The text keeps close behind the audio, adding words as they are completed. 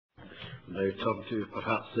Now turn to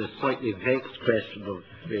perhaps the slightly vexed question of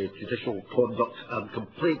judicial conduct and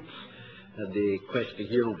complaints. And the question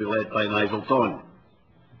here will be led by Nigel Don.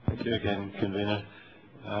 Thank you again, Convener.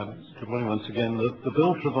 Good morning once again. The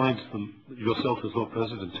bill provides yourself as Lord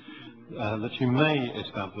President that you may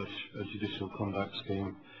establish a judicial conduct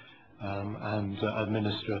scheme and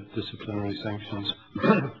administer disciplinary sanctions.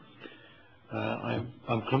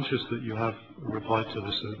 I'm conscious that you have replied to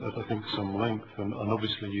this at I think some length, and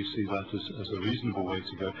obviously you see that as a reasonable way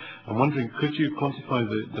to go. I'm wondering, could you quantify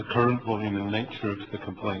the current volume and nature of the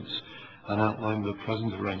complaints and outline the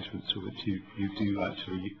present arrangements to which you do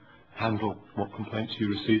actually handle what complaints you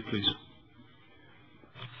receive, please?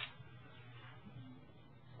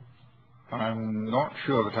 I'm not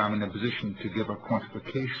sure that I'm in a position to give a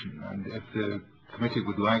quantification, and if the committee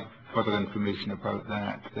would like further information about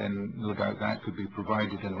that, then no doubt that could be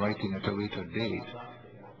provided in writing at a later date.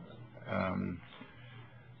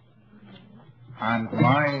 And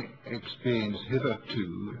my experience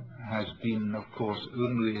hitherto has been, of course,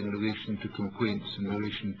 only in relation to complaints in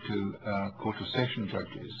relation to Court of Session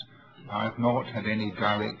judges. I've not had any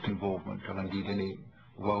direct involvement, or indeed any,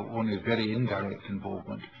 well, only very indirect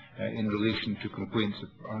involvement in relation to complaints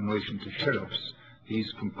in relation to sheriffs.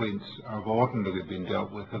 These complaints have ordinarily been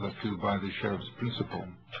dealt with hitherto by the Sheriff's Principal.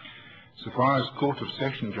 So far as Court of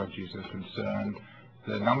Session judges are concerned,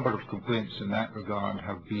 the number of complaints in that regard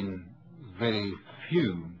have been very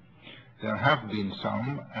few. There have been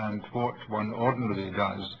some, and what one ordinarily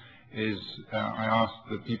does is I ask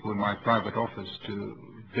the people in my private office to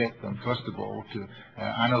vet them, first of all, to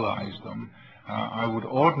analyze them. I would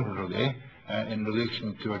ordinarily, in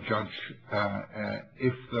relation to a judge,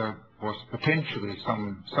 if there was potentially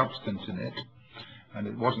some substance in it, and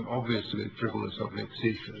it wasn't obviously frivolous or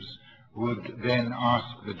vexatious, would then ask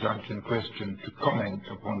the judge in question to comment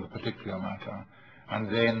upon the particular matter, and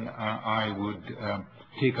then I would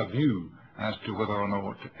take a view as to whether or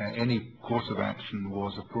not any course of action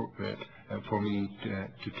was appropriate for me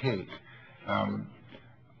to take.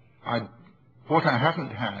 What I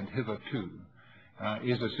haven't had hitherto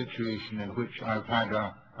is a situation in which I've had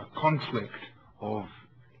a conflict of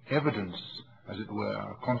evidence, as it were,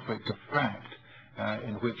 a conflict of fact,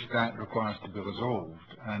 in which that requires to be resolved.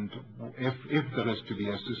 And if there is to be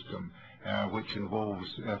a system which involves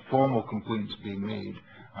formal complaints being made,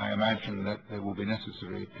 I imagine that they will be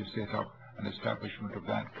necessary to set up an establishment of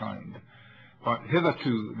that kind. But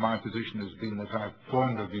hitherto my position has been that I've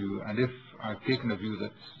formed a view, and if I've taken a view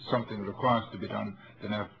that something requires to be done,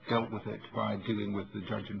 then I've dealt with it by dealing with the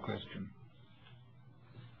judge in question.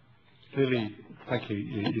 Clearly, thank you.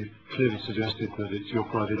 You've clearly suggested that it's your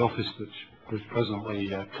private office which presently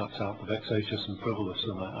cuts out the vexatious and frivolous,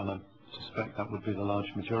 and I suspect that would be the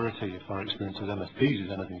large majority, if our experience as MSPs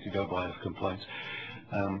is anything to go by, of complaints.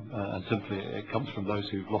 And simply it comes from those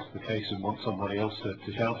who've lost the case and want somebody else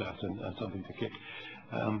to shout at and something to kick.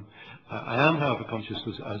 I am, however, conscious,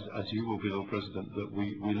 as you will be, Lord President, that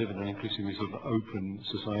we live in an increasingly sort of open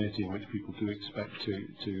society in which people do expect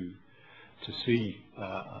to see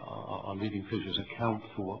our leading figures account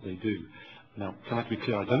for what they do. Now, can I be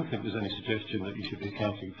clear? I don't think there's any suggestion that you should be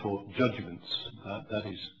accounting for judgments. That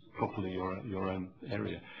is properly your own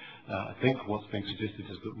area. I think what's being suggested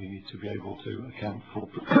is that we need to be able to account for,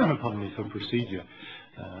 for procedure,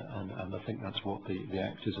 and I think that's what the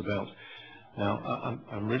Act is about. Now,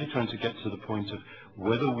 I'm really trying to get to the point of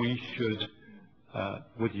whether we should,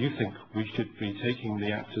 whether you think we should be taking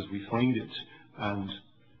the Act as we find it and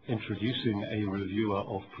introducing a reviewer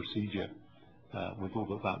of procedure, with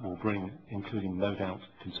all that will bring, including no doubt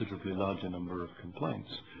considerably larger number of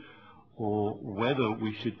complaints, or whether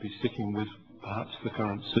we should be sticking with perhaps the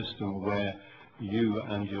current system where you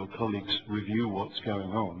and your colleagues review what's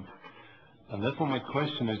going on. And therefore my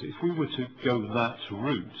question is, if we were to go that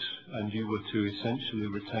route and you were to essentially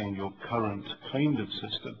retain your current kind of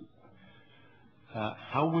system,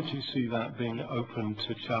 how would you see that being open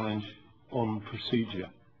to challenge on procedure?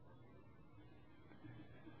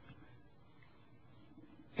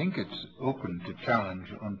 I think it's open to challenge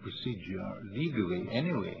on procedure legally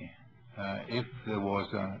anyway. If there was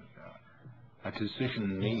a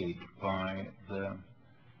decision made by the,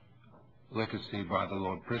 let us say, by the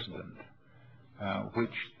Lord President,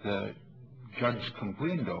 which the judge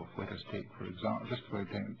complained of, let us take for example,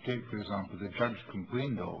 the judge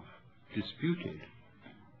complained of, disputed,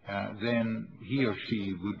 then he or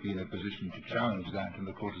she would be in a position to challenge that in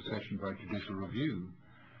the Court of Session by judicial review.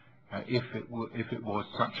 If it was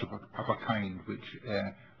such of a kind which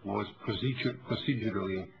was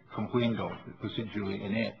procedurally complained of, procedurally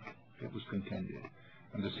inept, it was contended.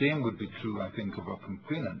 And the same would be true, I think, of a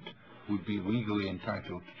complainant would be legally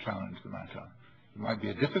entitled to challenge the matter. It might be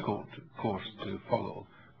a difficult course to follow,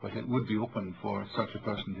 but it would be open for such a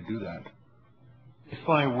person to do that. If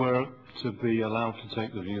I were to be allowed to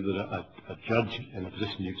take the view that a judge in the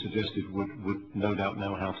position you've suggested would no doubt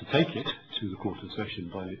know how to take it to the Court of Session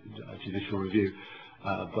by a judicial review,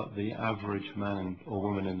 but the average man or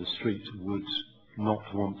woman in the street would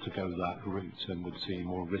not want to go that route and would see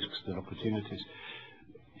more risks than opportunities,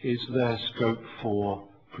 is there scope for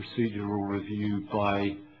procedural review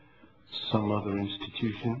by some other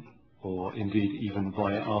institution, or indeed even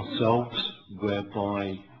by ourselves,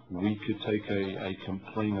 whereby we could take a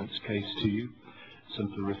complainant's case to you,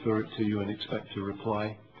 simply refer it to you and expect a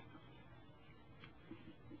reply?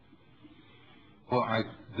 Well,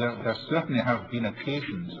 there certainly have been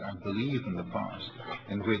occasions, I believe, in the past,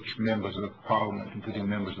 in which members of Parliament, including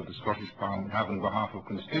members of the Scottish Parliament, have on behalf of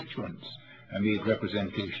constituents made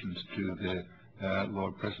representations to the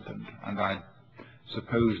Lord President, and I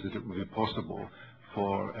suppose that it would be possible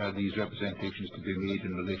for these representations to be made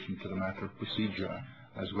in relation to the matter of procedure,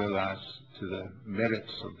 as well as to the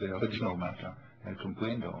merits of the original matter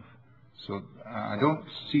complained of. So I don't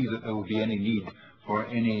see that there will be any need for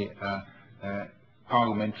any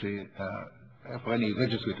parliamentary, for any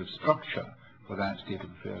legislative structure for that state of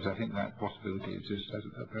affairs. I think that possibility exists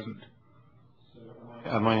at present.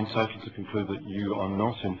 Am I entitled to conclude that you are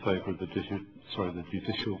not in favour of the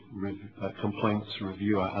judicial complaints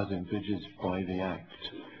reviewer as envisaged by the Act?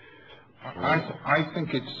 I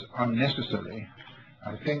think it's unnecessary.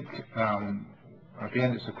 I think,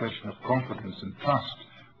 again, it's a question of confidence and trust,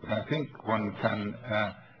 but I think one can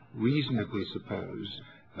reasonably suppose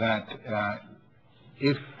that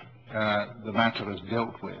if the matter is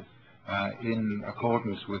dealt with in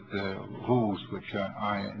accordance with the rules which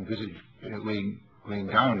I envisage laying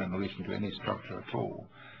down in relation to any structure at all,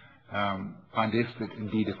 and if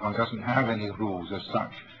one doesn't have any rules as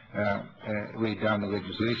such laid down in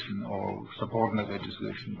legislation or subordinate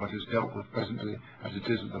legislation, but is dealt with presently as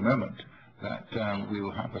it is at the moment, that we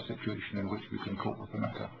will have a situation in which we can cope with the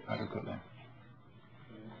matter adequately.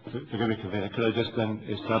 Forgive me, Convener, could I just then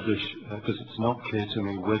establish, because it's not clear to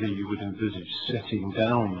me whether you would envisage setting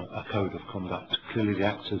down a code of conduct. Clearly the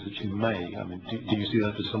Act says that you may. I mean, do you see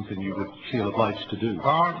that as something you would feel obliged to do? There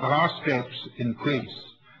are steps in place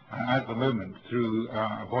at the moment through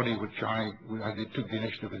a body which I took the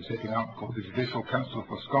initiative in setting up, called the Judicial Council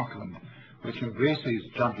for Scotland, which embraces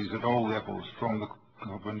judges at all levels, from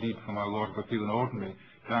our Lord of Appeal and Ordinary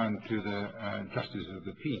down to the Justices of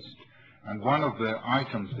the Peace. And one of the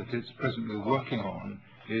items that it's presently working on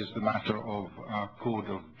is the matter of a code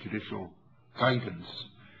of judicial guidance.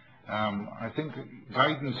 I think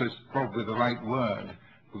guidance is probably the right word,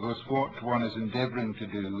 because what one is endeavouring to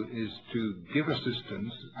do is to give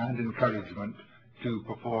assistance and encouragement to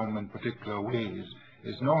perform in particular ways.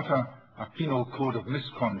 It's not a penal code of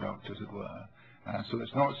misconduct, as it were. So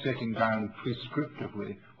it's not setting down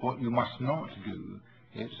prescriptively what you must not do.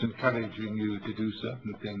 It's encouraging you to do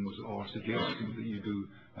certain things or suggesting that you do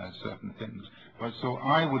certain things. But so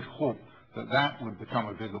I would hope that that would become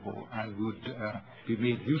available and would be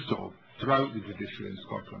made use of throughout the judiciary in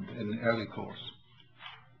Scotland in the early course.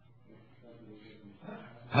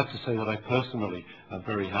 I have to say that I personally am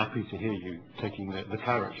very happy to hear you taking the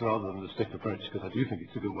carrot rather than the stick approach, because I do think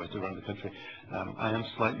it's a good way to run the country. I am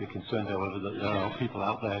slightly concerned, however, that there are people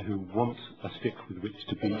out there who want a stick with which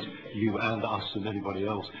to beat you and us and anybody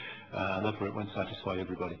else, and therefore it won't satisfy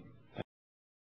everybody.